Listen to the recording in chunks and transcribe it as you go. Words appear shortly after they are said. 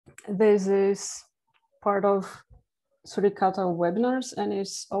This is part of Suricata webinars and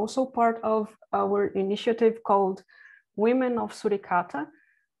is also part of our initiative called Women of Suricata,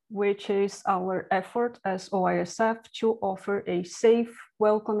 which is our effort as OISF to offer a safe,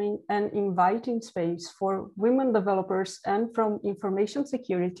 welcoming, and inviting space for women developers and from information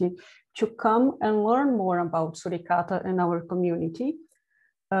security to come and learn more about Suricata and our community.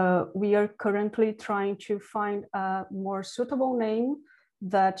 We are currently trying to find a more suitable name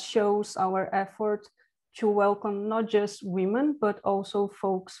that shows our effort to welcome not just women, but also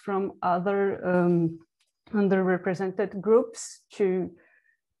folks from other underrepresented groups to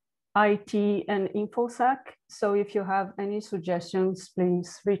IT and InfoSec. So if you have any suggestions,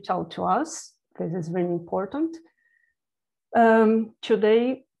 please reach out to us. This is really important.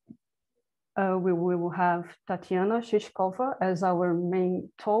 Today, we will have Tatyana Shishkova as our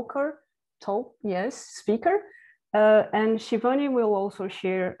main speaker. And Shivani will also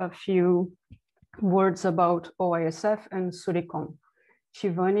share a few words about OISF and Suricon.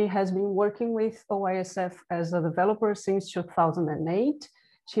 Shivani has been working with OISF as a developer since 2008.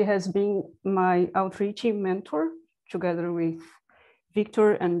 She has been my outreach mentor together with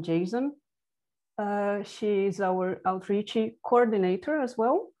Victor and Jason. She is our outreach coordinator as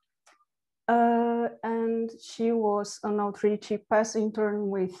well. And she was an outreach past intern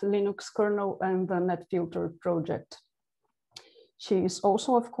with Linux kernel and the NetFilter project. She is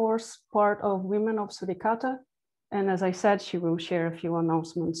also, of course, part of Women of Suricata. And as I said, she will share a few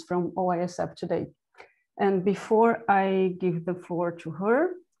announcements from OISF today. And before I give the floor to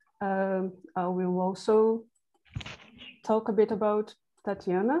her, I will also talk a bit about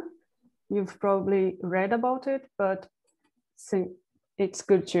Tatyana. You've probably read about it, but it's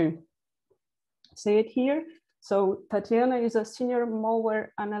good to say it here. So Tatyana is a senior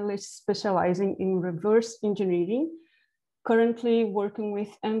malware analyst specializing in reverse engineering, currently working with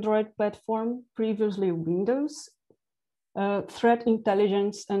Android platform, previously Windows, threat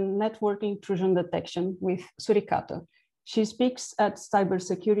intelligence and network intrusion detection with Suricata. She speaks at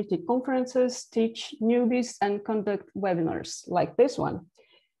cybersecurity conferences, teach newbies, and conduct webinars like this one.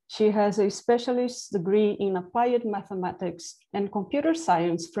 She has a specialist degree in applied mathematics and computer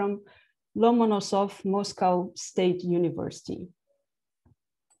science from Lomonosov Moscow State University.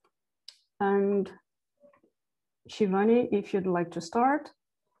 And Shivani, if you'd like to start.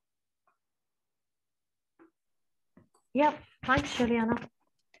 Yeah, thanks, Juliana.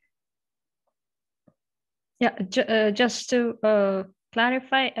 Yeah, just to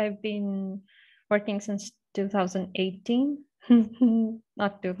clarify, I've been working since 2018,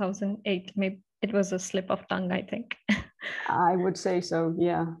 not 2008. Maybe it was a slip of tongue, I think. I would say so,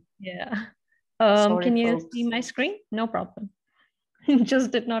 yeah. Yeah. Sorry, can you folks. see my screen? No problem. Just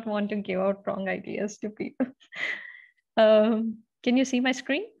did not want to give out wrong ideas to people. Can you see my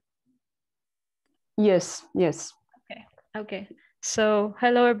screen? Yes, yes. Okay. So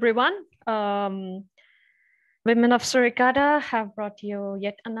hello, everyone. Women of Suricata have brought you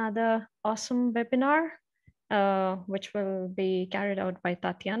yet another awesome webinar, which will be carried out by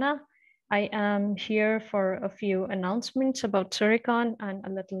Tatyana. I am here for a few announcements about Suricon and a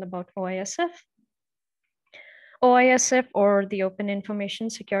little about OISF. OISF, or the Open Information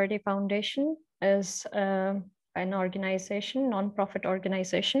Security Foundation, is an organization, non-profit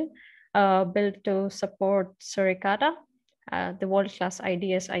organization, built to support Suricata, the world-class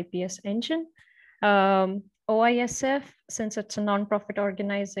IDS IPS engine. OISF, since it's a non-profit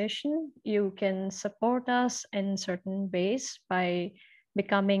organization, you can support us in certain ways by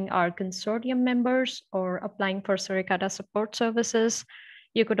becoming our consortium members or applying for Suricata support services.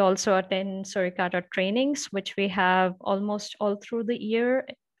 You could also attend Suricata trainings, which we have almost all through the year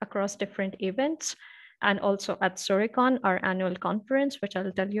across different events, and also at Suricon, our annual conference, which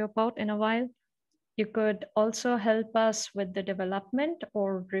I'll tell you about in a while. You could also help us with the development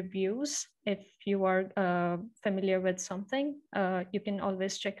or reviews. If you are familiar with something, you can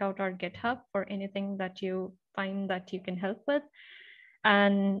always check out our GitHub for anything that you find that you can help with,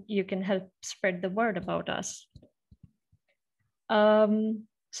 and you can help spread the word about us.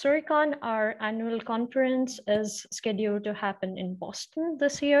 Suricon, our annual conference, is scheduled to happen in Boston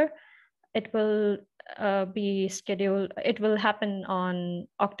this year. It will it will happen on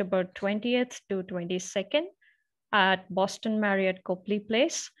October 20th to 22nd at Boston Marriott Copley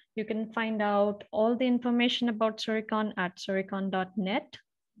Place. You can find out all the information about Suricon at suricon.net.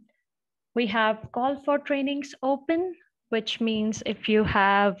 We have call for trainings open. which means if you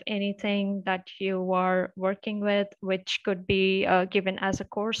have anything that you are working with, which could be given as a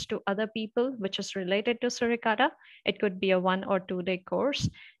course to other people, which is related to Suricata, it could be a 1 or 2 day course,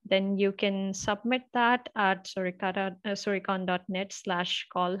 then you can submit that at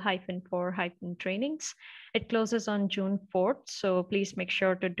suricon.net/call-for-trainings. It closes on June 4th, so please make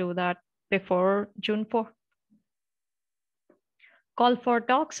sure to do that before June 4th. Call for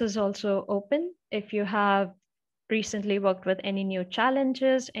talks is also open. If you have recently worked with any new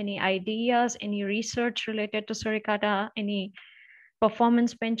challenges, any ideas, any research related to Suricata, any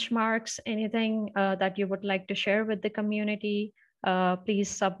performance benchmarks, anything that you would like to share with the community, please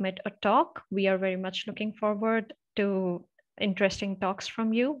submit a talk. We are very much looking forward to interesting talks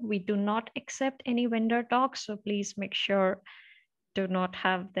from you. We do not accept any vendor talks, so please make sure to not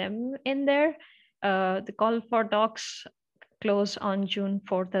have them in there. The call for talks close on June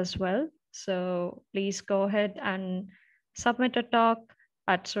 4th as well. So please go ahead and submit a talk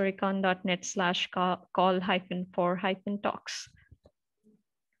at suricon.net/call-for-talks.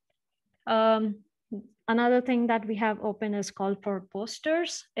 Another thing that we have open is call for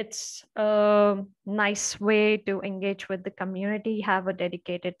posters. It's a nice way to engage with the community, have a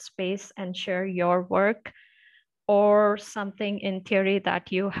dedicated space and share your work or something in theory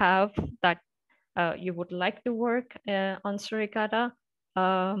that you have that you would like to work on Suricata.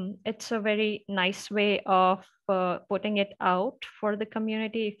 It's a very nice way of putting it out for the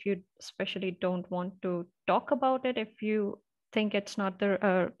community. If you especially don't want to talk about it, if you think it's not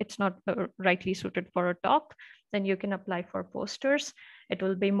rightly suited for a talk, then you can apply for posters. It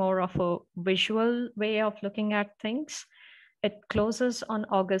will be more of a visual way of looking at things. It closes on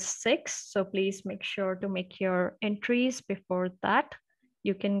August 6th, so please make sure to make your entries before that.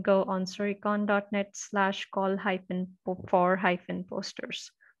 You can go on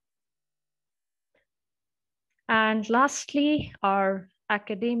suricon.net/call-for-posters. And lastly, our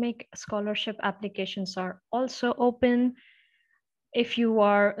academic scholarship applications are also open. If you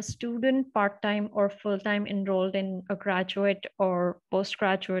are a student, part-time or full-time enrolled in a graduate or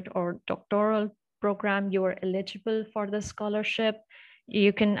postgraduate or doctoral program, you are eligible for the scholarship.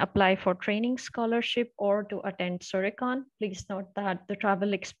 You can apply for training scholarship or to attend Suricon. Please note that the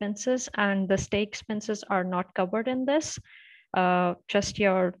travel expenses and the stay expenses are not covered in this. Just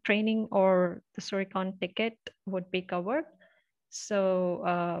your training or the Suricon ticket would be covered. So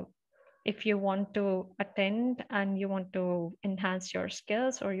if you want to attend and you want to enhance your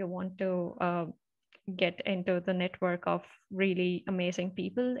skills or you want to get into the network of really amazing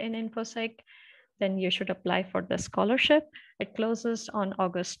people in InfoSec, then you should apply for the scholarship. It closes on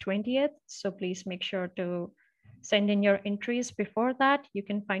August 20th. So please make sure to send in your entries before that. You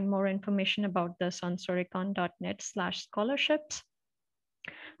can find more information about this on suricon.net/scholarships.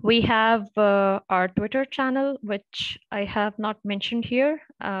 We have our Twitter channel, which I have not mentioned here,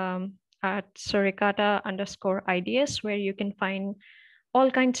 at Suricata_IDS, where you can find all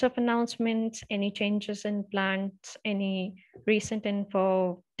kinds of announcements, any changes in plans, any recent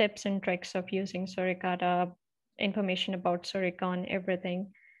info, tips and tricks of using Suricata, information about Suricon,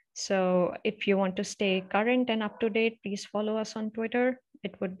 everything. So if you want to stay current and up to date, please follow us on Twitter.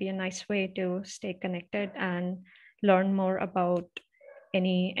 It would be a nice way to stay connected and learn more about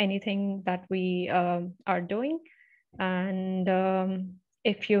anything that we are doing. And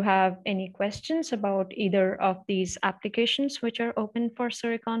if you have any questions about either of these applications which are open for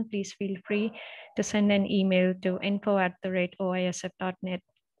Suricon, please feel free to send an email to info@oisf.net.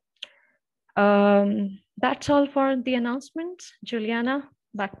 That's all for the announcements. Juliana,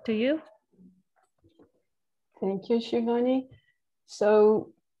 back to you. Thank you, Shivani.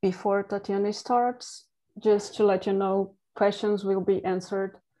 So before Tatyana starts, just to let you know, questions will be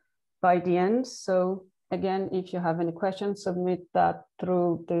answered by the end. So again, if you have any questions, submit that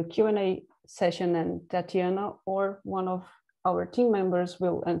through the Q&A session and Tatyana or one of our team members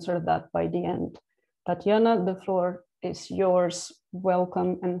will answer that by the end. Tatyana, the floor is yours.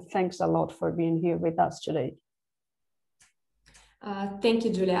 Welcome and thanks a lot for being here with us today. Thank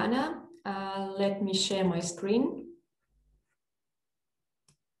you, Juliana. Let me share my screen.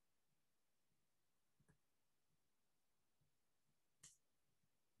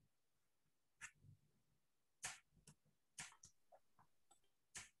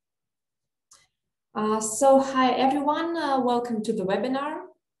 Hi everyone, welcome to the webinar.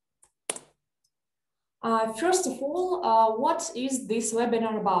 First of all, what is this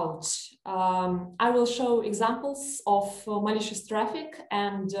webinar about? I will show examples of malicious traffic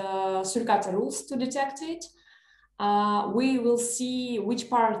and Suricata rules to detect it. We will see which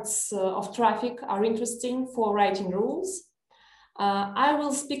parts of traffic are interesting for writing rules. I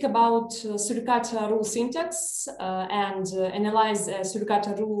will speak about Suricata rule syntax and analyze a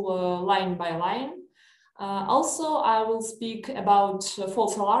Suricata rule line by line. Also, I will speak about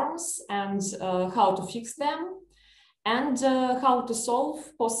false alarms and how to fix them, and how to solve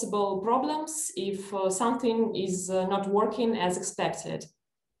possible problems if something is not working as expected.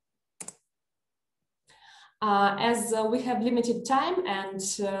 As we have limited time and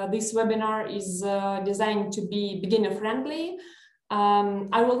this webinar is designed to be beginner-friendly,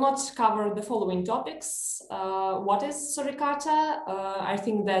 I will not cover the following topics. What is Suricata? I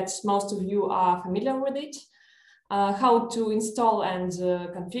think that most of you are familiar with it. How to install and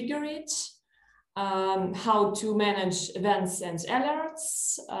configure it. How to manage events and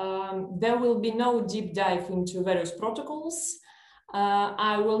alerts. There will be no deep dive into various protocols.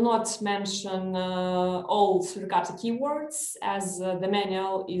 I will not mention all Suricata keywords as the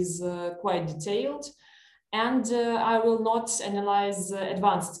manual is quite detailed. And I will not analyze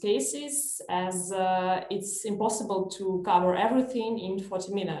advanced cases as it's impossible to cover everything in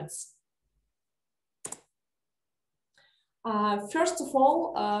 40 minutes. First of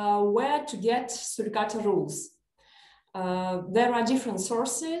all, where to get Suricata rules? There are different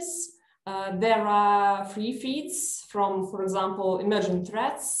sources. There are free feeds from, for example, Emerging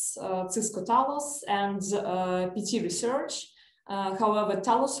Threats, Cisco Talos, and PT Research. However,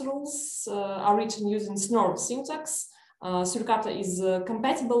 Talos rules are written using Snort syntax. Suricata is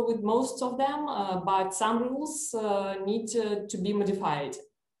compatible with most of them, but some rules need to be modified.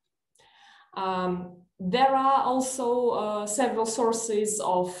 There are also several sources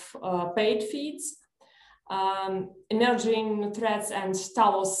of paid feeds. Emerging Threats and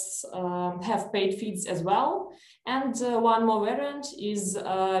Talos have paid feeds as well. And one more variant is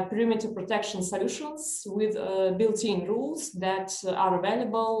perimeter protection solutions with built-in rules that are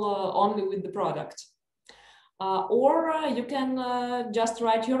available only with the product. Or you can just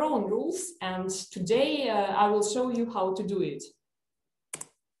write your own rules. And today I will show you how to do it.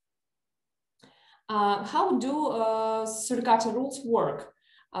 How do Suricata rules work?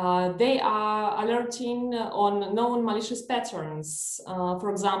 They are alerting on known malicious patterns. For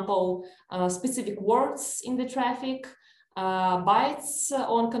example, specific words in the traffic, bytes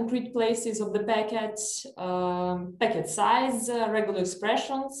on concrete places of the packet, packet size, regular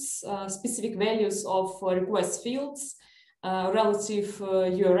expressions, specific values of request fields, relative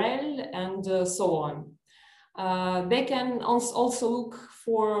URL, and so on. They can also look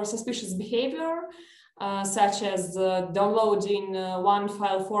for suspicious behavior, such as downloading one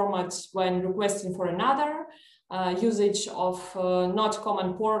file format when requesting for another, usage of not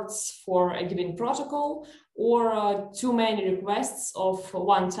common ports for a given protocol, or too many requests of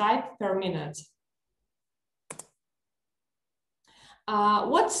one type per minute.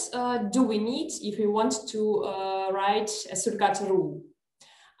 What do we need if we want to write a Suricata rule?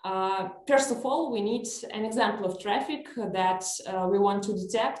 First of all, we need an example of traffic that we want to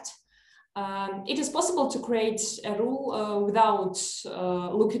detect. It is possible to create a rule without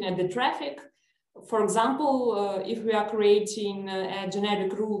looking at the traffic. For example, if we are creating a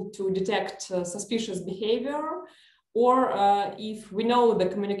generic rule to detect suspicious behavior, or if we know the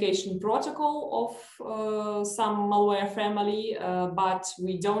communication protocol of some malware family, but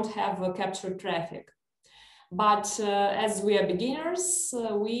we don't have captured traffic. But as we are beginners,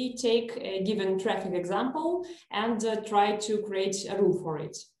 we take a given traffic example and try to create a rule for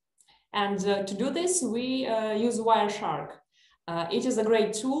it. And to do this, we use Wireshark. It is a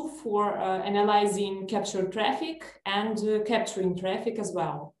great tool for analyzing captured traffic and capturing traffic as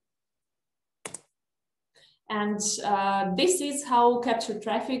well. And this is how captured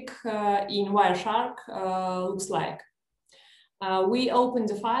traffic in Wireshark looks like. We opened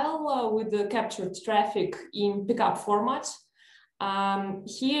the file with the captured traffic in pickup format.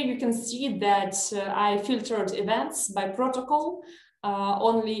 Here you can see that I filtered events by protocol.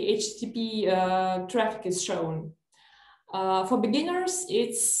 Only HTTP traffic is shown. For beginners,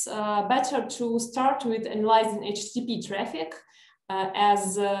 it's better to start with analyzing HTTP traffic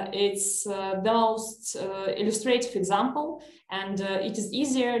as it's the most illustrative example, and it is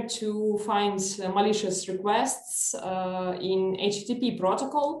easier to find malicious requests in HTTP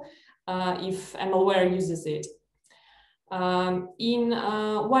protocol if a malware uses it. In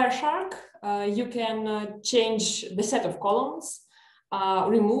Wireshark, you can change the set of columns,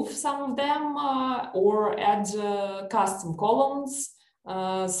 remove some of them, or add custom columns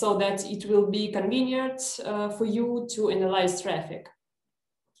so that it will be convenient for you to analyze traffic.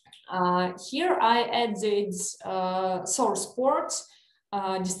 Here I added source port,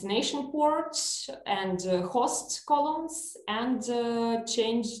 destination port, and host columns, and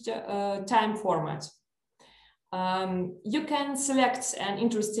changed time format. You can select an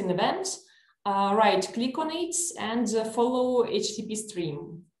interesting event, right-click on it, and follow HTTP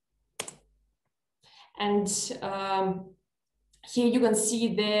stream. And here you can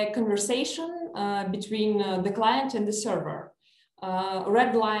see the conversation between the client and the server.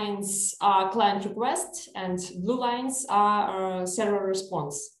 Red lines are client request and blue lines are server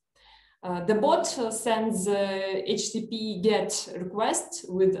response. The bot sends HTTP GET request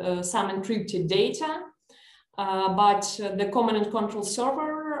with some encrypted data, but the command and control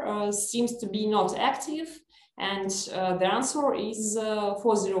server seems to be not active, and the answer is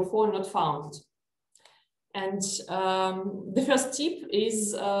 404 not found. And the first tip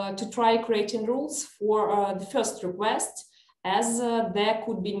is to try creating rules for the first request, as there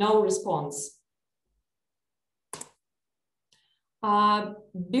could be no response.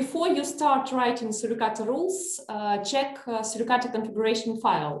 Before you start writing Suricata rules, check Suricata configuration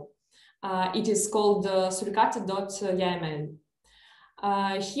file. It is called suricata.yml.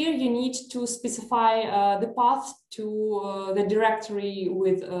 Here you need to specify the path to the directory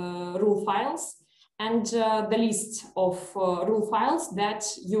with rule files and the list of rule files that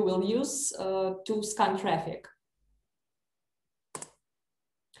you will use to scan traffic.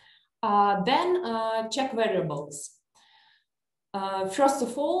 Then check variables. First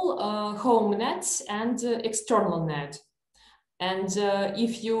of all, home net and external net. And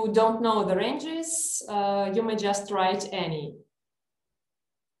if you don't know the ranges, you may just write any.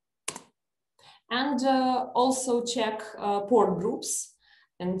 And also check port groups.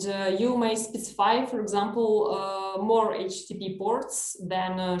 And you may specify, for example, more HTTP ports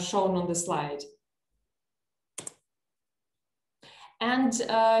than shown on the slide. And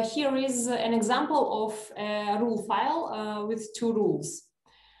here is an example of a rule file with two rules.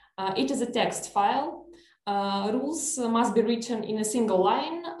 It is a text file. Rules must be written in a single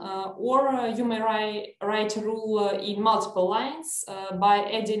line, or you may write a rule in multiple lines by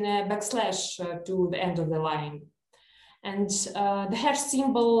adding a backslash to the end of the line. And the hash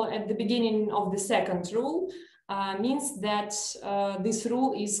symbol at the beginning of the second rule means that this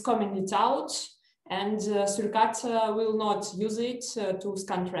rule is commented out, and Suricata will not use it to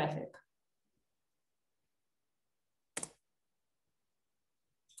scan traffic.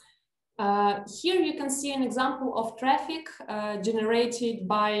 Here you can see an example of traffic generated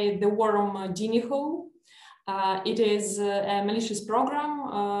by the worm Diniho. It is a malicious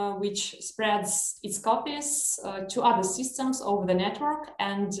program which spreads its copies to other systems over the network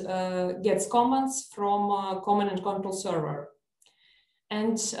and gets commands from command and control server.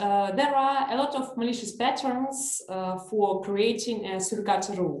 And there are a lot of malicious patterns for creating a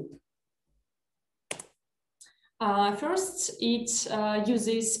Suricata rule. First, it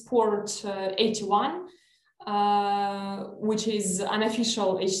uses port 81, which is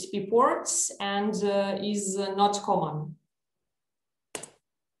unofficial HTTP port and is not common.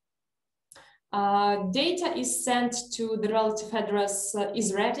 Data is sent to the relative address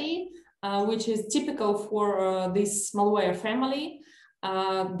is ready, which is typical for this malware family.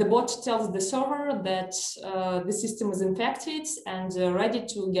 The bot tells the server that the system is infected and ready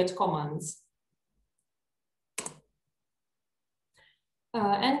to get commands.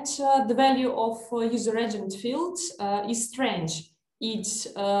 And the value of user agent field is strange. It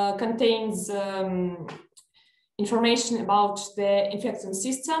contains information about the infected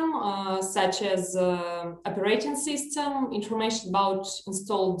system, such as operating system, information about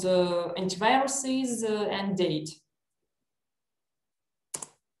installed antiviruses, and date.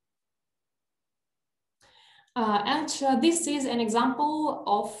 And this is an example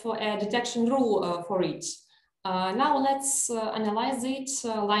of a detection rule for it. Now let's analyze it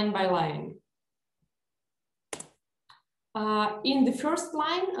line by line. In the first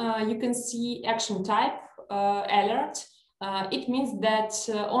line, you can see action type, alert. It means that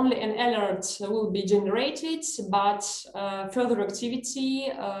only an alert will be generated, but further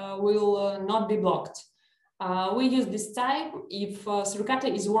activity will not be blocked. We use this type if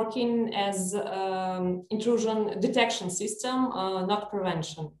Suricata is working as intrusion detection system, not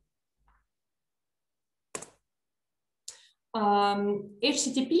prevention.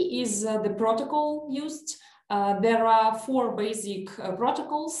 HTTP is the protocol used. There are 4 basic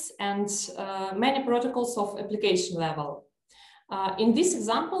protocols and many protocols of application level. In this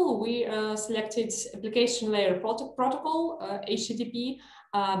example, we selected application layer protocol, HTTP,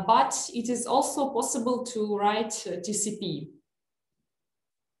 but it is also possible to write TCP.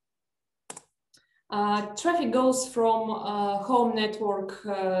 Traffic goes from home network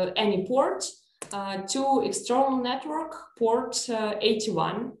any port to external network port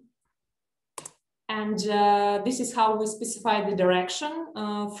 81. And this is how we specify the direction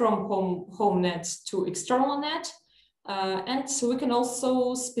from home net to external net. And so we can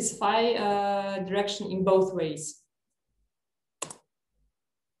also specify direction in both ways.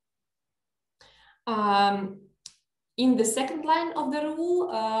 In the second line of the rule,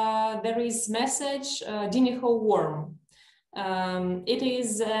 there is message Diniho warm. It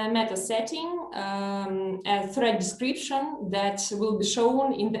is a meta setting, a thread description that will be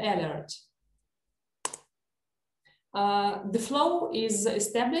shown in the alert. The flow is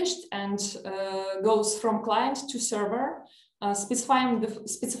established and goes from client to server. Specifying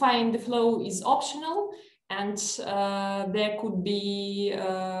the flow is optional, and there could be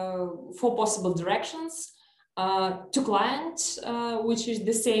 4 possible directions. To client, which is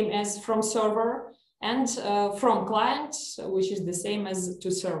the same as from server, and from client, which is the same as to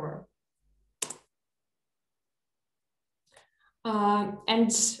server.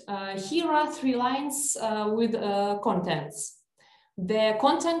 And here are 3 lines with contents. The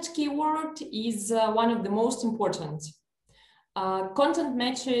content keyword is one of the most important. Content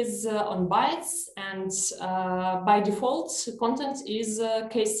matches on bytes, and by default, content is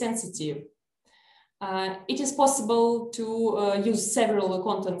case sensitive. It is possible to use several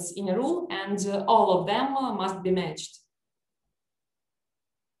contents in a rule, and all of them must be matched.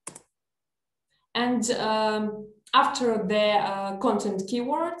 And after the content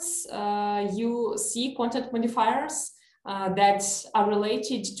keywords, you see content modifiers that are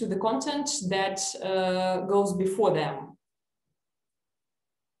related to the content that goes before them.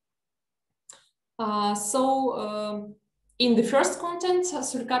 In the first content,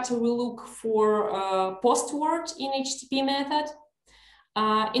 Suricata will look for post word in HTTP method.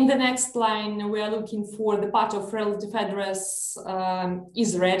 In the next line, we are looking for the part of relative address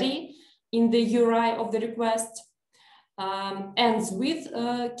is ready in the URI of the request. Ends with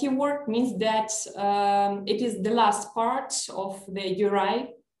keyword means that it is the last part of the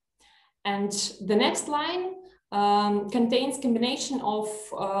URI. And the next line contains combination of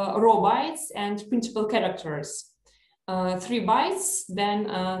raw bytes and printable characters. 3 bytes, then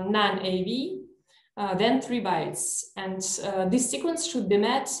non-AV, then 3 bytes. And this sequence should be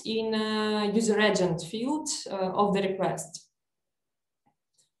met in user agent field of the request.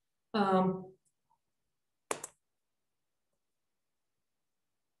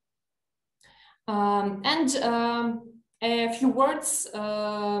 A few words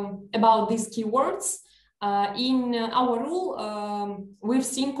about these keywords. In our rule, we've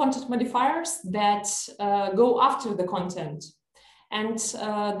seen content modifiers that go after the content. And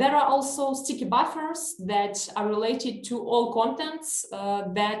there are also sticky buffers that are related to all contents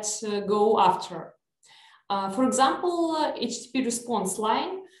that go after. For example, HTTP response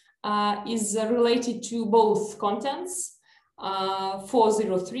line is related to both contents,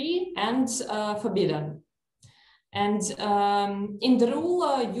 403 and forbidden. And in the rule,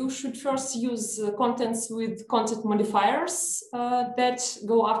 you should first use contents with content modifiers that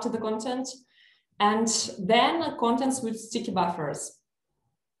go after the content, and then contents with sticky buffers.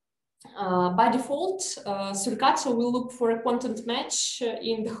 By default, Suricata will look for a content match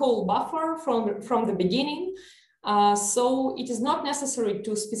in the whole buffer from the beginning. So it is not necessary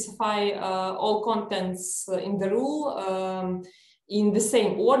to specify all contents in the rule in the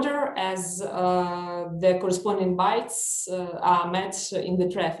same order as the corresponding bytes are met in the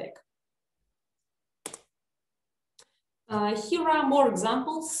traffic. Here are more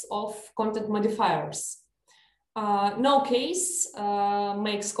examples of content modifiers. No case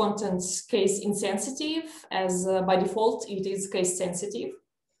makes content case insensitive, as by default it is case sensitive.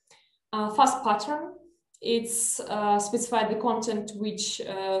 Fast pattern, it's specified the content which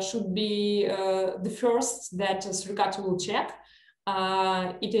should be the first that Suricata will check.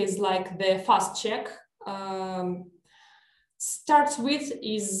 It is like the fast check. Starts with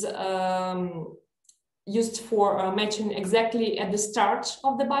is used for matching exactly at the start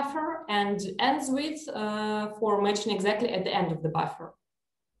of the buffer, and ends with for matching exactly at the end of the buffer.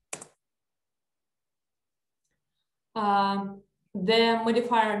 The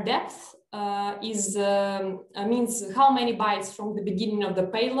modifier depth means how many bytes from the beginning of the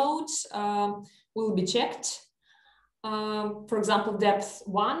payload will be checked. For example, depth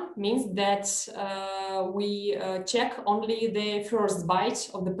 1 means that we check only the first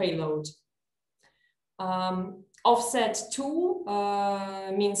byte of the payload. Offset 2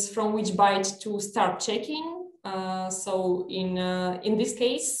 means from which byte to start checking. So in this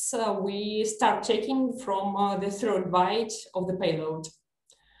case, we start checking from the third byte of the payload.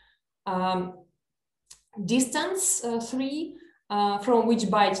 Distance 3, from which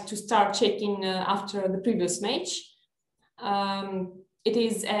byte to start checking after the previous match. it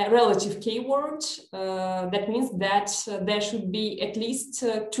is a relative keyword. That means that there should be at least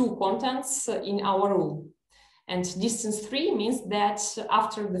 2 contents in our rule. And distance 3 means that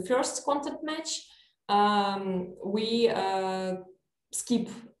after the first content match, we skip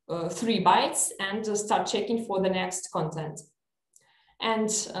 3 bytes and start checking for the next content. And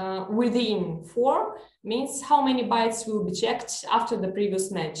within 4 means how many bytes will be checked after the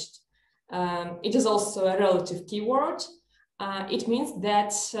previous match. It is also a relative keyword. It means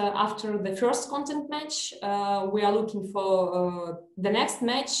that after the first content match, we are looking for the next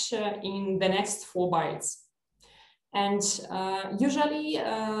match in the next 4 bytes. And usually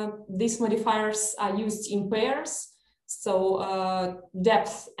these modifiers are used in pairs. So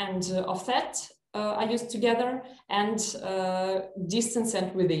depth and offset are used together, and distance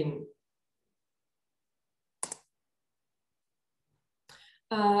and within.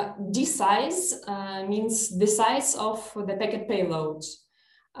 Dsize means the size of the packet payload.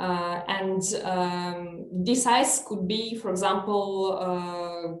 And dsize could be, for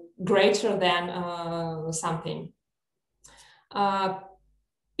example, greater than something.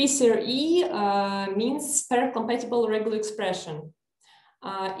 PCRE means pair-compatible regular expression.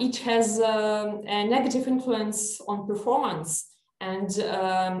 It has a negative influence on performance, and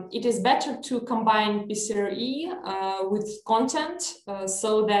it is better to combine PCRE with content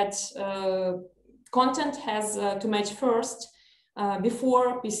so that content has to match first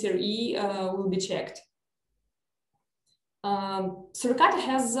before PCRE will be checked. Suricata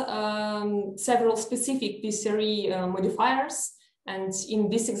has several specific PCRE modifiers, and in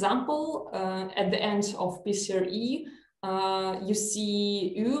this example, at the end of PCRE, you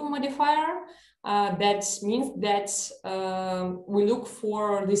see U modifier. That means that we look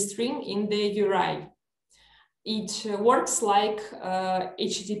for the string in the URI. It works like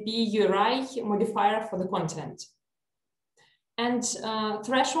HTTP URI modifier for the content. And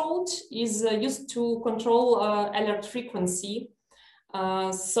threshold is used to control alert frequency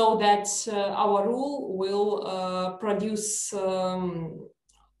so that our rule will produce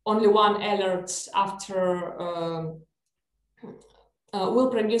only one alert after will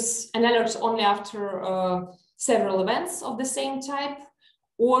produce an alert only after several events of the same type,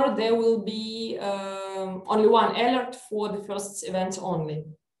 or there will be only one alert for the first event only.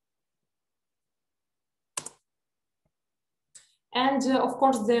 And of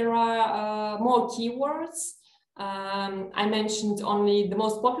course, there are more keywords. I mentioned only the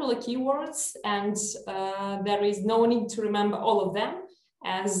most popular keywords, and there is no need to remember all of them,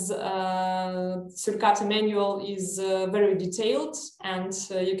 as Suricata manual is very detailed, and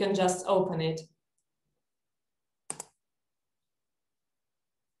you can just open it.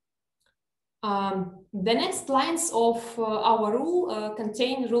 The next lines of our rule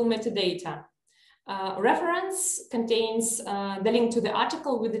contain rule metadata. Reference contains the link to the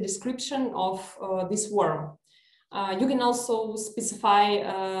article with the description of this worm. You can also specify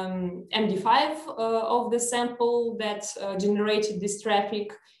MD5 of the sample that generated this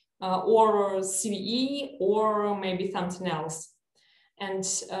traffic, or CVE, or maybe something else. And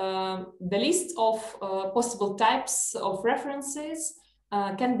the list of possible types of references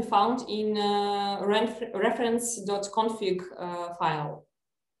can be found in reference.config file.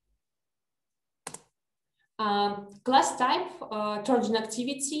 Class type, Trojan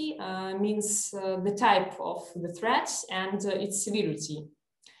activity, means the type of the threat and its severity.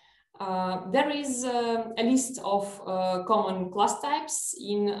 There is a list of common class types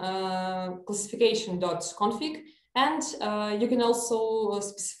in classification.config, and you can also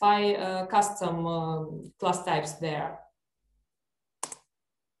specify custom class types there.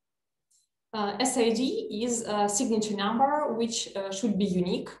 SID is a signature number which should be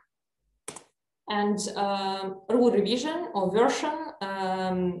unique. And rule revision or version,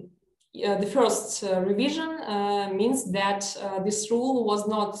 the first revision means that this rule was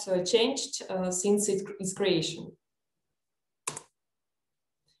not changed since its creation.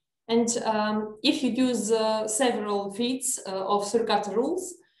 And if you use several feeds of Suricata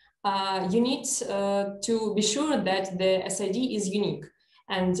rules, you need to be sure that the SID is unique.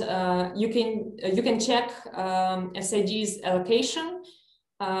 And you can check SID's allocation.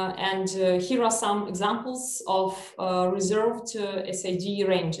 And here are some examples of reserved SID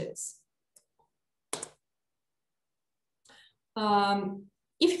ranges.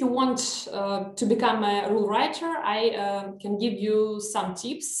 If you want to become a rule writer, I can give you some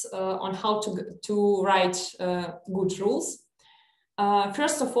tips on how to write good rules.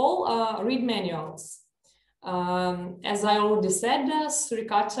 First of all, read manuals. As I already said,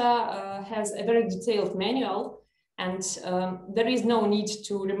 Suricata has a very detailed manual, and there is no need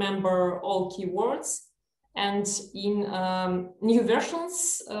to remember all keywords. And in new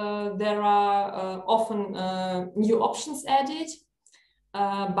versions, there are often new options added.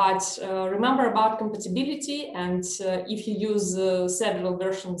 But remember about compatibility, and if you use several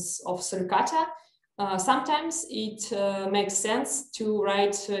versions of Suricata, sometimes it makes sense to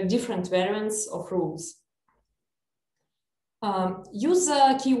write different variants of rules. Use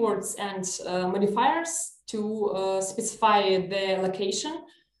keywords and modifiers to specify the location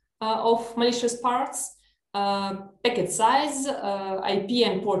of malicious parts, packet size, IP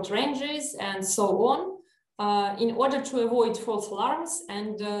and port ranges, and so on, in order to avoid false alarms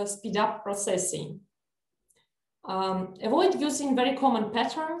and speed up processing. Avoid using very common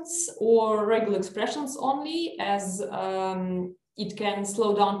patterns or regular expressions only, as it can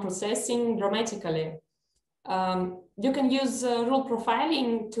slow down processing dramatically. You can use rule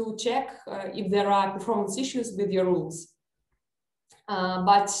profiling to check if there are performance issues with your rules.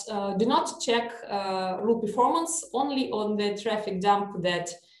 But do not check rule performance only on the traffic dump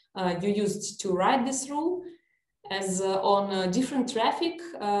that you used to write this rule, as on different traffic,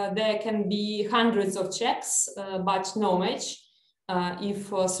 there can be hundreds of checks, but no match if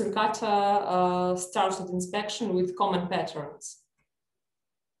Suricata started inspection with common patterns.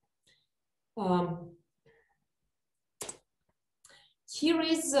 Here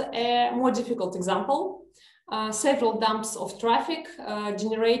is a more difficult example. Several dumps of traffic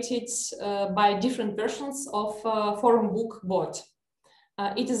generated by different versions of forum book bot.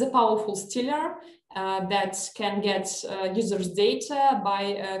 It is a powerful stealer that can get users' data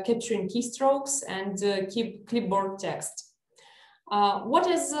by capturing keystrokes and clipboard text. What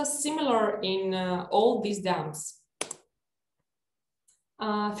is similar in all these dumps?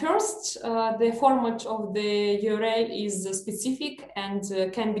 First, the format of the URL is specific and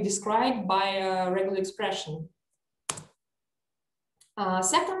can be described by a regular expression.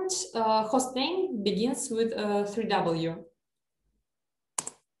 Second, host name begins with 3W.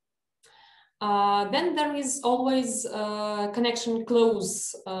 Then there is always connection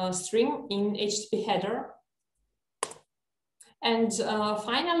close string in HTTP header. And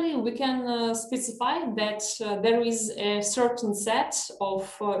finally, we can specify that there is a certain set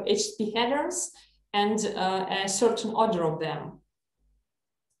of HTTP headers and a certain order of them.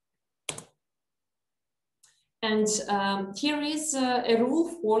 And here is a rule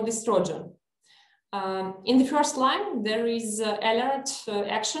for this Trojan. In the first line, there is alert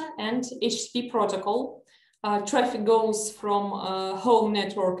action and HTTP protocol. Traffic goes from home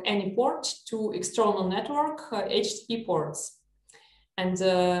network any port to external network HTTP ports. And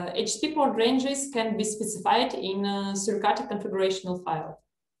HTTP port ranges can be specified in a Suricata configurational file.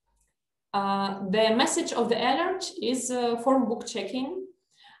 The message of the alert is form book checking.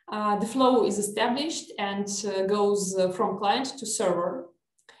 The flow is established and goes from client to server.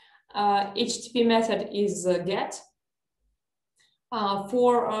 HTTP method is get.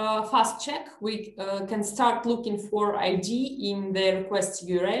 For fast check, we can start looking for ID in the request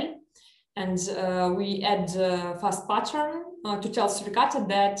URL, and we add fast pattern to tell Suricata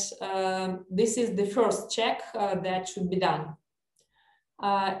that this is the first check that should be done.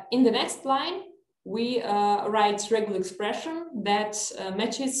 In the next line, we write regular expression that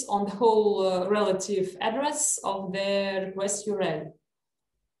matches on the whole relative address of the request URL.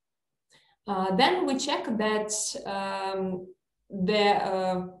 Then we check that the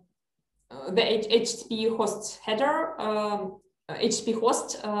HTTP host header, HTTP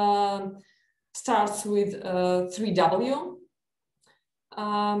host starts with 3W.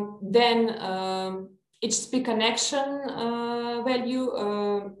 Then HTTP connection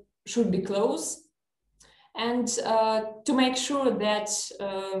value should be close. And to make sure that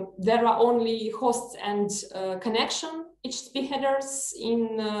there are only hosts and connection HTTP headers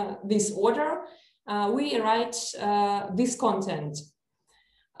in this order, we write this content.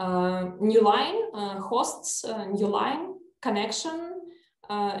 New line, hosts, new line, connection,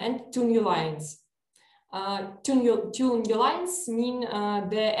 and two new lines. Two new lines mean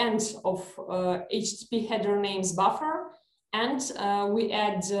the end of HTTP header names buffer, and we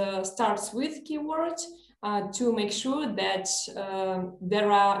add starts with keyword to make sure that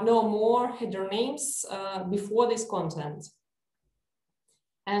there are no more header names before this content.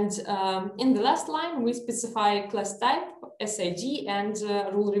 And in the last line, we specify class type, SID, and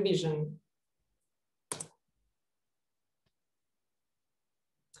rule revision.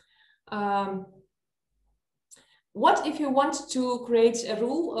 What if you want to create a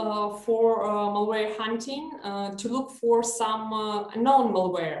rule for malware hunting to look for some known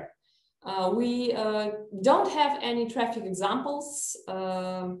malware? We don't have any traffic examples,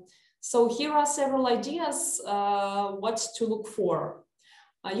 so here are several ideas what to look for.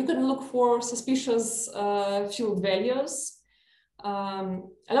 You can look for suspicious field values. A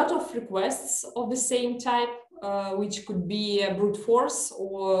lot of requests of the same type, which could be a brute force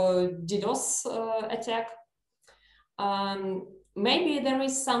or DDoS attack. Maybe there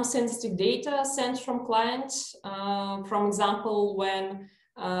is some sensitive data sent from clients. For example, when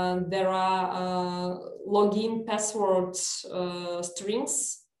there are login password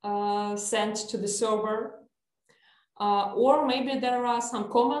strings sent to the server. Or maybe there are some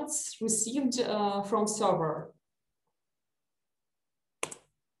comments received from server.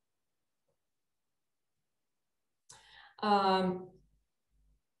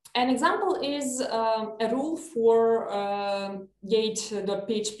 An example is a rule for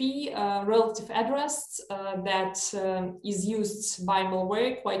gate.php relative address that is used by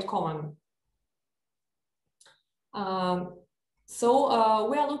malware, quite common. So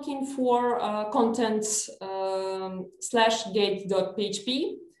we are looking for content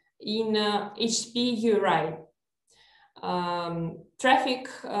 /gate.php in HTTP URI. Traffic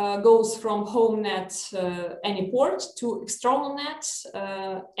goes from home net any port to external net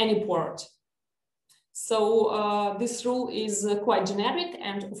any port. So this rule is quite generic,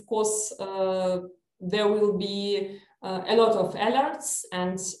 and of course there will be a lot of alerts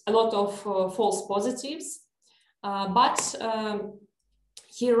and a lot of false positives. But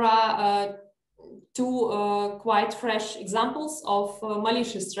here are two quite fresh examples of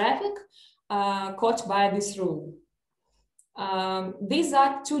malicious traffic caught by this rule. These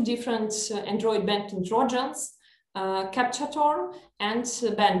are two different Android banking Trojans, Captchator and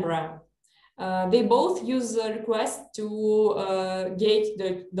Banbra. They both use a request to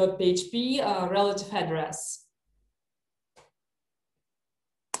gate.php relative address.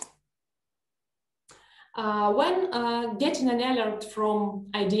 When getting an alert from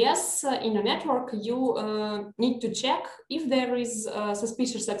IDS in a network, you need to check if there is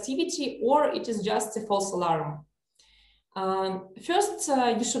suspicious activity or it is just a false alarm. First,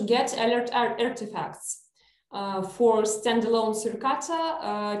 you should get alert artifacts. For standalone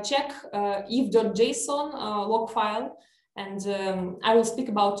Suricata, check if.json log file, and I will speak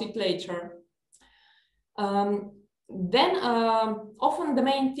about it later. Then often the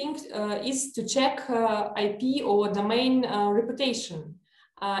main thing is to check IP or domain reputation.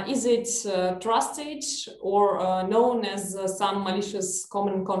 Is it trusted or known as some malicious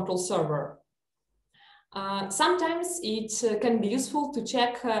command control server? Sometimes it can be useful to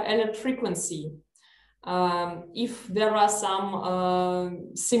check alert frequency. If there are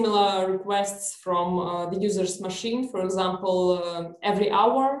some similar requests from the user's machine, for example, every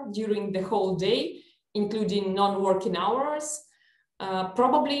hour during the whole day, including non-working hours,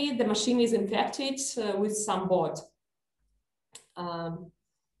 probably the machine is infected with some bot.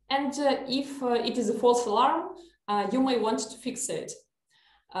 And if it is a false alarm, you may want to fix it.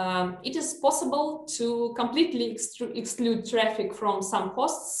 It is possible to completely exclude traffic from some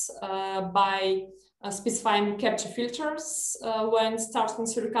hosts by specifying capture filters when starting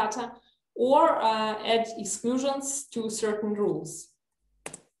Suricata, or add exclusions to certain rules.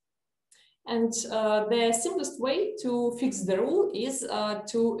 And the simplest way to fix the rule is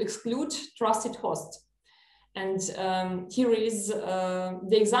to exclude trusted host. And here is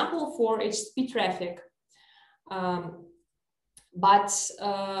the example for HTTP traffic. But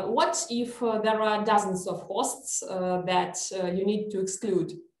what if there are dozens of hosts that you need to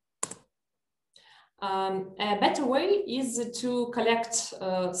exclude? A better way is to collect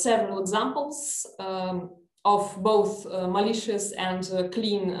several examples of both malicious and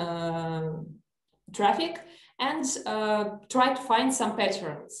clean traffic, and try to find some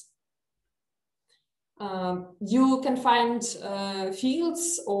patterns. You can find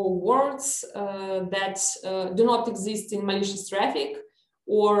fields or words that do not exist in malicious traffic,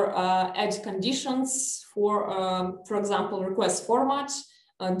 or add conditions for example, request format,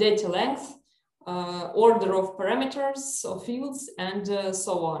 data length, order of parameters of fields, and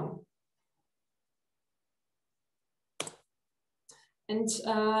so on. And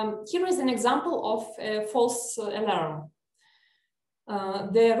here is an example of a false alarm.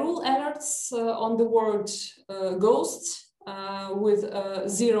 The rule alerts on the word ghost with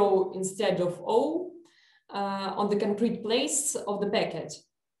 0 instead of O on the concrete place of the packet.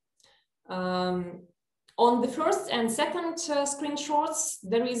 On the first and second screenshots,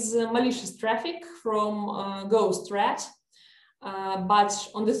 there is malicious traffic from ghost rat, but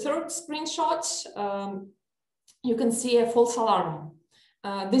on the third screenshot, you can see a false alarm.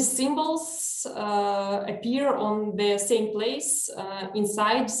 These symbols appear on the same place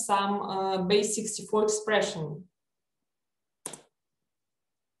inside some base 64 expression.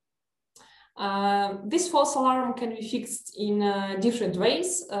 This false alarm can be fixed in different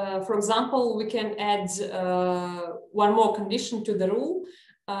ways. For example, we can add one more condition to the rule,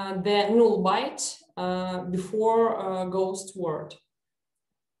 the null byte before ghost word.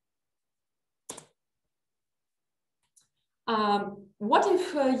 What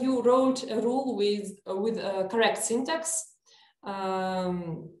if you wrote a rule with correct syntax,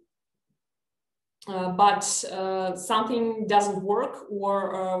 but something doesn't work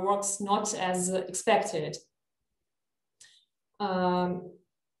or works not as expected?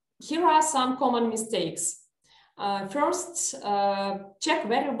 Here are some common mistakes. First, check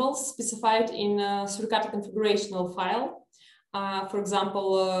variables specified in Suricata configurational file. For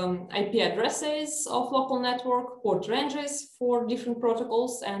example, IP addresses of local network, port ranges for different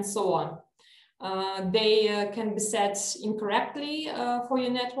protocols, and so on. They can be set incorrectly for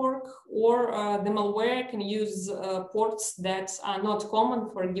your network, or the malware can use ports that are not common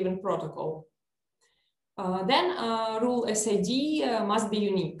for a given protocol. Then rule SID must be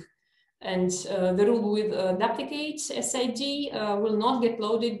unique, and the rule with duplicate SID will not get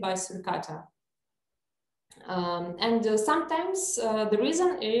loaded by Suricata. Sometimes the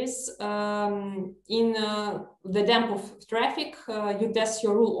reason is in the dump of traffic you test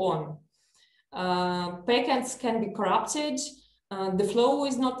your rule on. Packets can be corrupted, the flow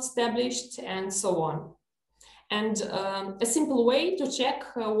is not established, and so on. And a simple way to check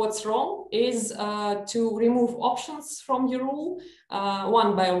what's wrong is to remove options from your rule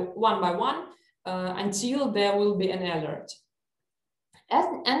one by one until there will be an alert.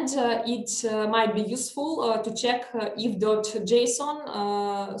 And it might be useful to check if.json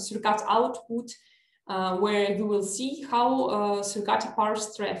Suricata output, where you will see how Suricata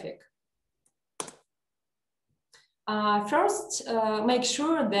parse traffic. First, make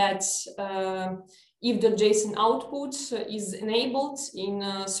sure that if.json output is enabled in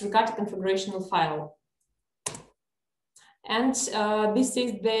Suricata configurational file. And this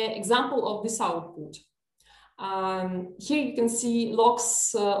is the example of this output. Here you can see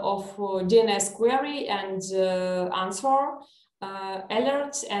logs of DNS query and answer,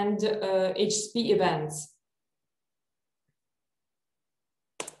 alert, and HTTP events.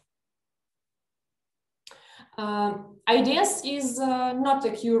 IDS is not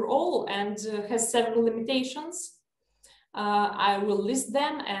a cure-all and has several limitations. I will list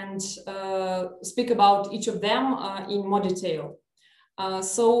them and speak about each of them in more detail.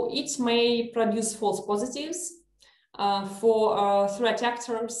 So it may produce false positives. For threat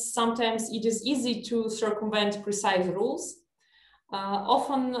actors, sometimes it is easy to circumvent precise rules.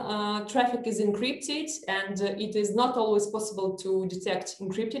 Often traffic is encrypted and it is not always possible to detect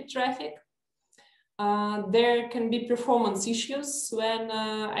encrypted traffic. There can be performance issues when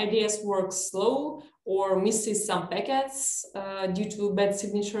IDS works slow or misses some packets due to bad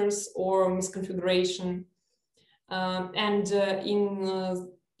signatures or misconfiguration. And in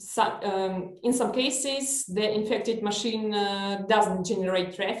some cases, the infected machine doesn't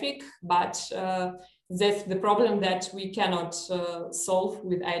generate traffic, but that's the problem that we cannot solve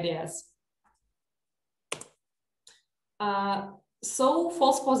with IDS. So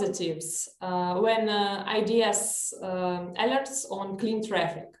false positives when IDS alerts on clean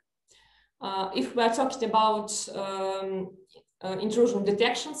traffic. If we are talking about intrusion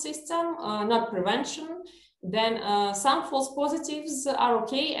detection system, not prevention, then some false positives are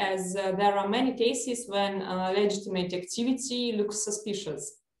okay, as there are many cases when legitimate activity looks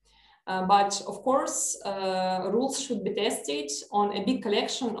suspicious. But of course, rules should be tested on a big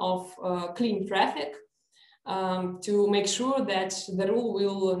collection of clean traffic to make sure that the rule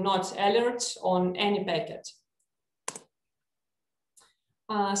will not alert on any packet.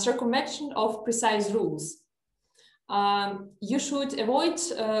 Circumvention of precise rules. You should avoid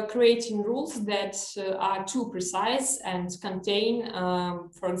creating rules that are too precise and contain,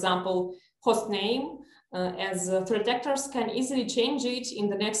 for example, host name, as threat actors can easily change it in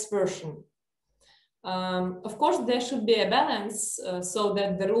the next version. Of course, there should be a balance so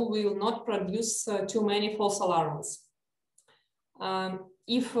that the rule will not produce too many false alarms.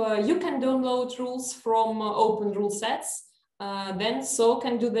 If you can download rules from open rule sets, then so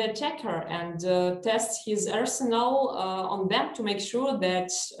can do the attacker and test his arsenal on them to make sure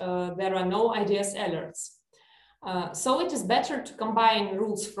that there are no IDS alerts. So it is better to combine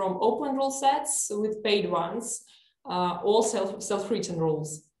rules from open rule sets with paid ones, or self-written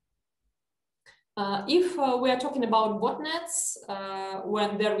rules. If we are talking about botnets,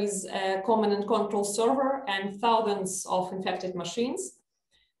 when there is a command and control server and thousands of infected machines,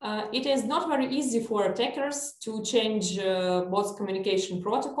 it is not very easy for attackers to change bot's communication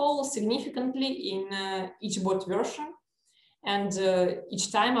protocol significantly in each bot version. and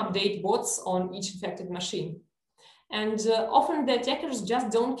each time update bots on each infected machine. And often the attackers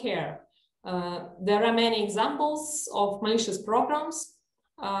just don't care. There are many examples of malicious programs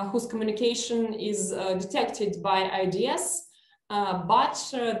whose communication is detected by IDS,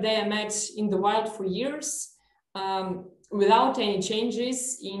 but they are met in the wild for years without any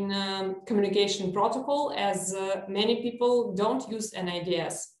changes in communication protocol, as many people don't use an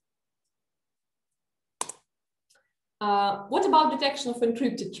IDS. What about detection of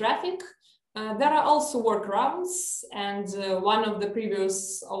encrypted traffic? There are also workarounds, and one of the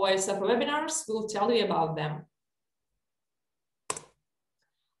previous OISF webinars will tell you about them.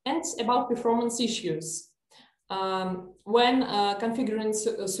 And about performance issues. When configuring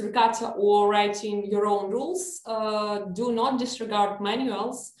Suricata or writing your own rules, do not disregard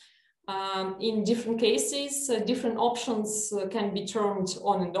manuals. In different cases, different options can be turned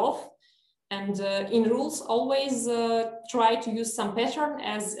on and off. And in rules, always try to use some pattern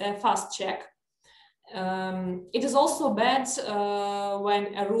as a fast check. It is also bad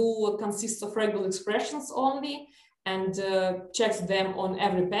when a rule consists of regular expressions only and checks them on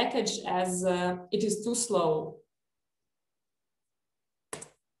every package, as it is too slow.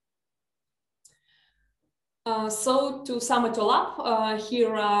 So to sum it all up,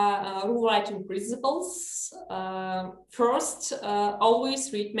 here are rule writing principles. First,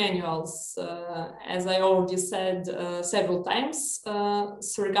 always read manuals. As I already said several times,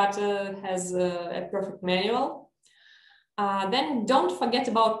 Suricata has a perfect manual. Then don't forget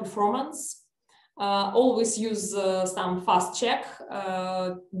about performance. Always use some fast check.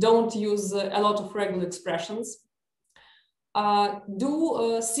 Don't use a lot of regular expressions.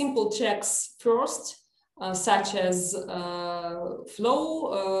 Do simple checks first, such as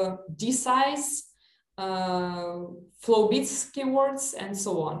flow, desize, flow bits keywords, and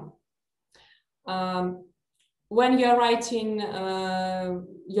so on. When you're writing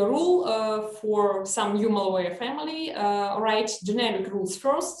your rule for some new malware family, write generic rules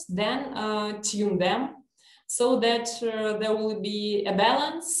first, then tune them so that there will be a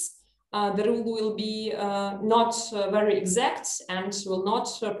balance. The rule will be not very exact and will not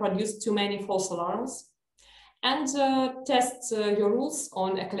produce too many false alarms. And test your rules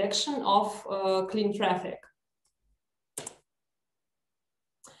on a collection of clean traffic.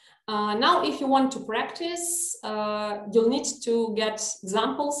 Now, if you want to practice, you'll need to get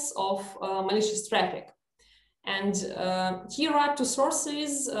examples of malicious traffic. And here are two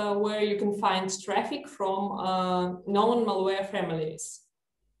sources where you can find traffic from known malware families.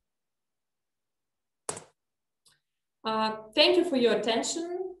 Thank you for your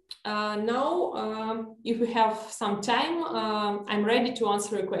attention. Now, if we have some time, I'm ready to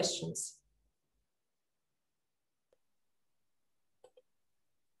answer your questions.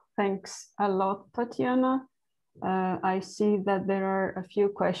 Thanks a lot, Tatyana. I see that there are a few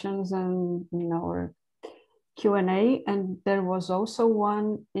questions in our Q&A, and there was also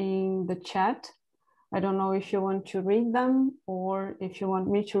one in the chat. I don't know if you want to read them or if you want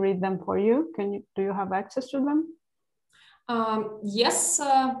me to read them for you. Do you have access to them? Yes,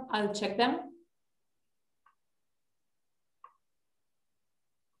 I'll check them.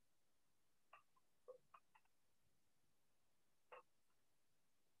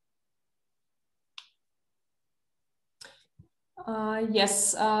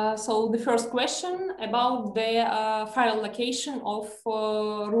 Yes, so the first question about the file location of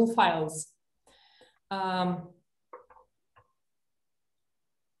rule files.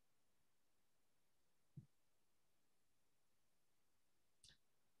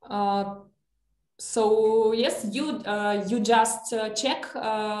 So yes, you just check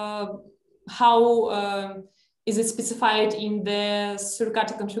how is it specified in the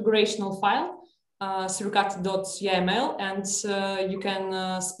Suricata configurational file, suricata.yml, and you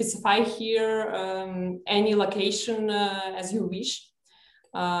can specify here any location as you wish.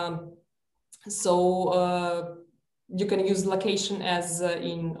 You can use location as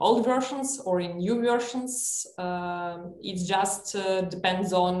in old versions or in new versions. It just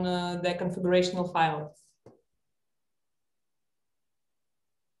depends on the configurational file.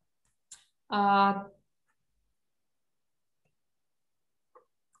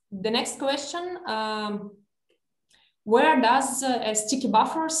 The next question, where does a sticky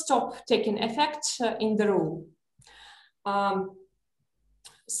buffer stop taking effect in the rule?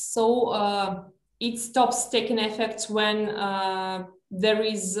 It stops taking effect when there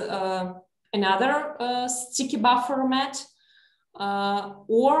is another sticky buffer met,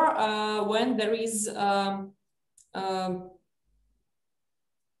 or when there is a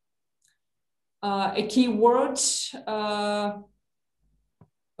keyword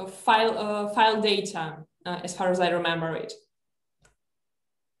file data, as far as I remember it.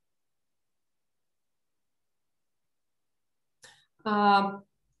 The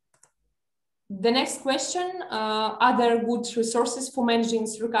next question, are there good resources for managing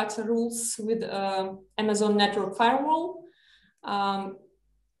Suricata rules with Amazon Network Firewall?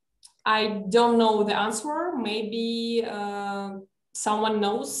 I don't know the answer. Maybe someone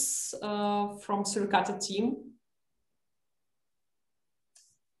knows from Suricata team.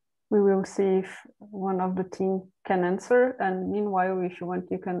 We will see if one of the team can answer. And meanwhile, if you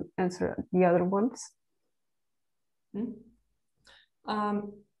want, you can answer the other ones.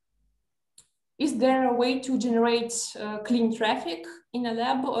 Is there a way to generate clean traffic in a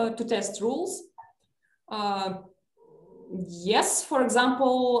lab to test rules? Yes, for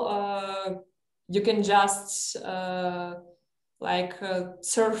example, you can just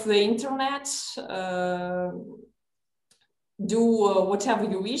surf the internet, do whatever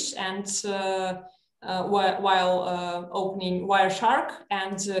you wish, and while opening Wireshark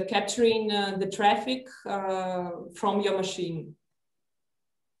and capturing the traffic from your machine.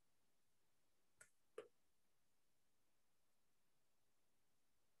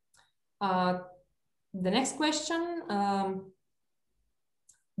 The next question,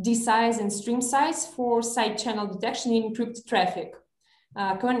 D-size and stream size for side channel detection in encrypted traffic.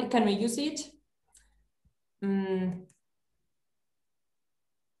 Can we use it?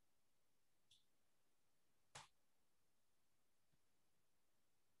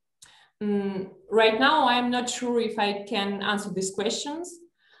 Right now, I'm not sure if I can answer these questions.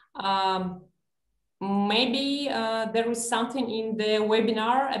 Maybe there is something in the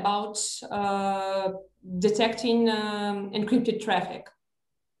webinar about detecting encrypted traffic.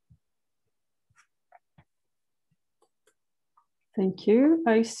 Thank you.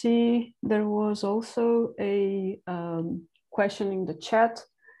 I see there was also a question in the chat.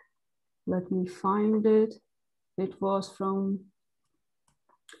 Let me find it. It was from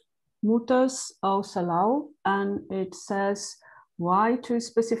Mutas Al-Salau, and it says, why to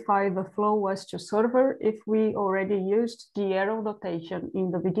specify the flow as to server if we already used the arrow notation in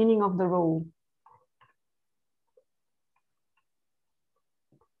the beginning of the rule?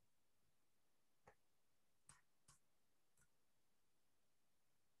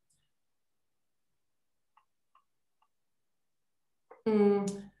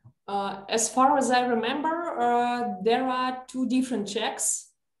 As far as I remember, there are two different checks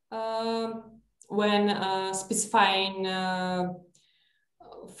when specifying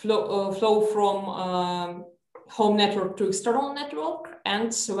flow from home network to external network,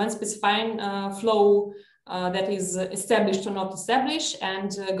 and when specifying flow that is established or not established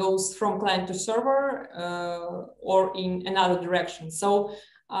and goes from client to server or in another direction. So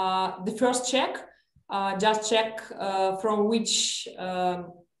the first check, just check from which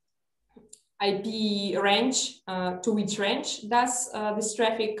IP range to which range does this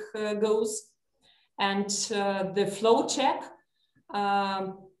traffic goes, and the flow check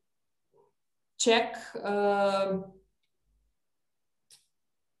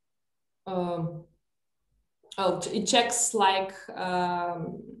it checks like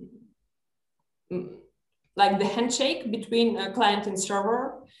the handshake between client and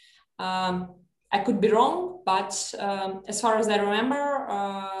server. I could be wrong, but as far as I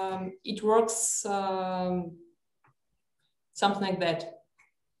remember, it works something like that.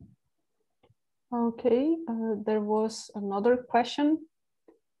 Okay, there was another question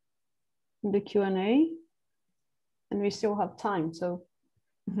in the Q&A, and we still have time, so.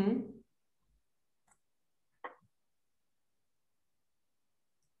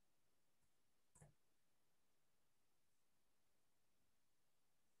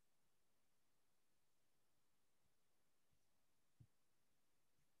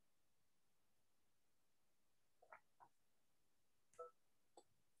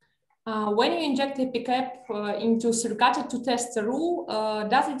 When you inject a pickup into Suricata to test a rule,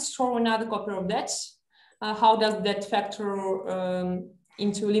 does it store another copy of that? How does that factor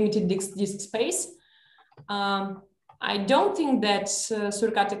into limited disk space? I don't think that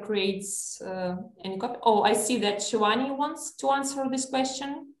Suricata creates any copy. Oh, I see that Shivani wants to answer this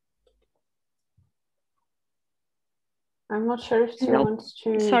question. I'm not sure if she wants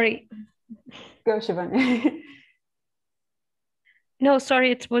to. Sorry. Go, Shivani. No, sorry,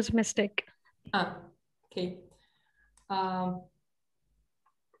 it was a mistake. Okay.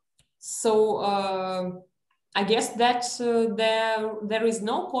 I guess that there is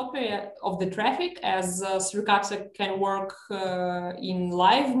no copy of the traffic, as Suricata can work in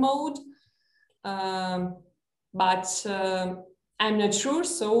live mode, but I'm not sure,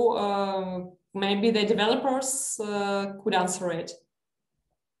 so maybe the developers could answer it.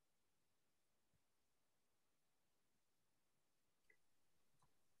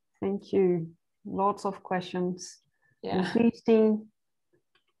 Thank you. Lots of questions. Yeah. And please, team,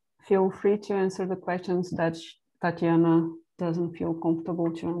 feel free to answer the questions that Tatyana doesn't feel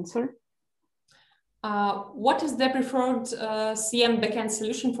comfortable to answer. What is the preferred CM backend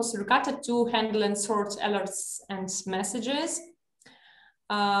solution for Suricata to handle and sort alerts and messages?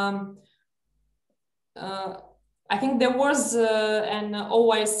 I think there was an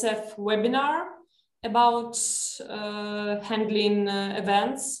OISF webinar about handling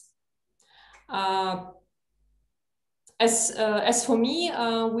events. As for me,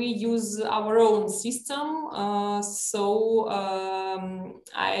 we use our own system, so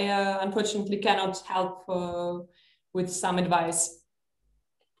I unfortunately cannot help with some advice.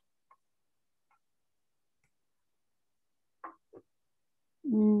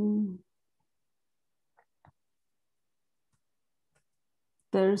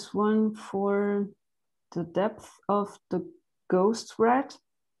 There's one for the depth of the ghost threat.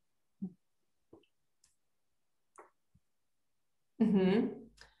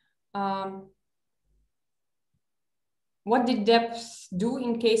 What did depth do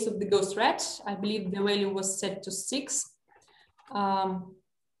in case of the ghost threat? I believe the value was set to 6. When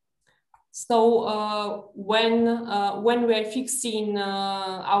we're fixing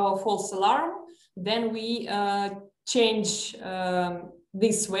our false alarm, then we change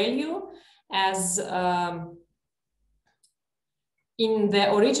this value as in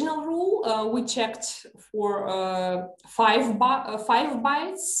the original rule, we checked for 5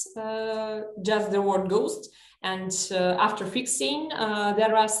 bytes, just the word ghost. And after fixing,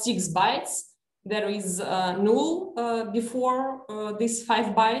 there are 6 bytes. There is null before these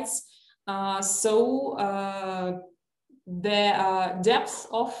 5 bytes. So the depth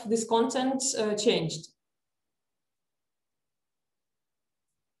of this content changed.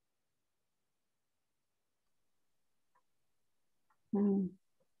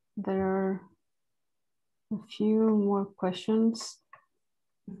 There are a few more questions.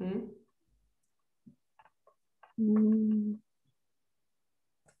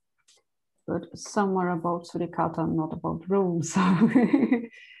 But some are about Suricata, not about rules.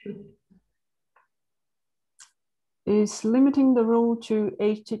 Is limiting the rule to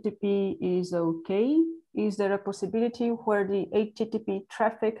HTTP is okay? Is there a possibility where the HTTP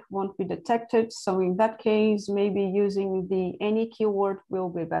traffic won't be detected? So in that case, maybe using the any keyword will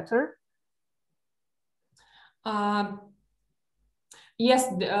be better? Yes,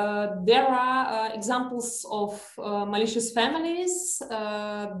 there are examples of malicious families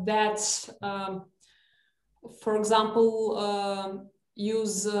that, for example,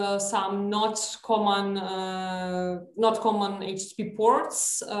 use some not common HTTP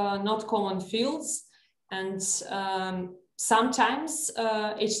ports, not common fields, and sometimes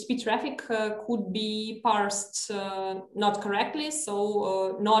HTTP traffic could be parsed not correctly,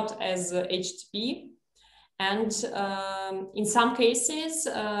 so not as HTTP. And in some cases,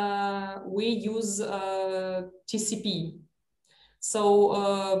 we use TCP.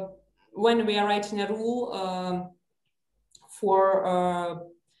 So when we are writing a rule for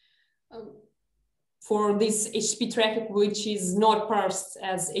this HTTP traffic, which is not parsed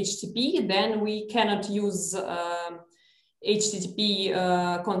as HTTP, then we cannot use HTTP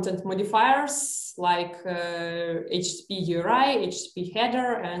content modifiers like HTTP URI, HTTP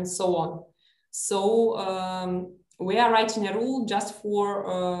header, and so on. So we are writing a rule just for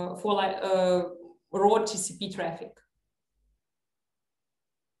raw TCP traffic.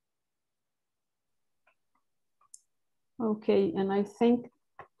 Okay, and I think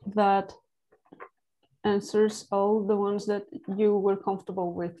that answers all the ones that you were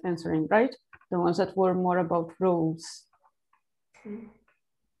comfortable with answering, right? The ones that were more about rules.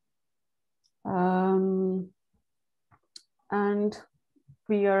 And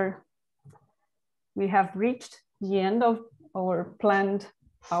we have reached the end of our planned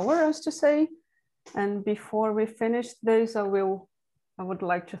hour, as to say. And before we finish this, I would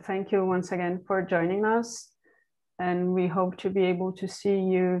like to thank you once again for joining us. And we hope to be able to see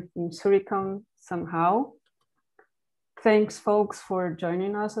you in Suricon somehow. Thanks, folks, for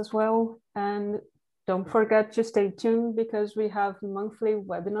joining us as well. And don't forget to stay tuned because we have monthly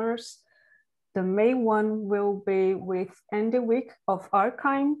webinars. The May one will be with Andy Wick of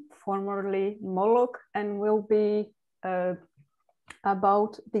Archime, formerly Moloch, and will be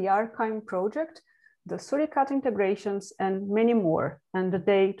about the Archime project, the Suricata integrations, and many more. And the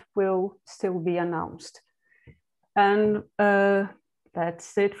date will still be announced. And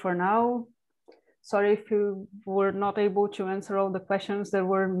that's it for now. Sorry if you were not able to answer all the questions. There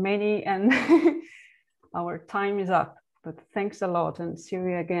were many, and our time is up. But thanks a lot, and see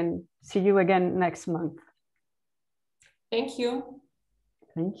you again next month. Thank you.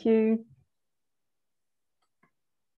 Thank you.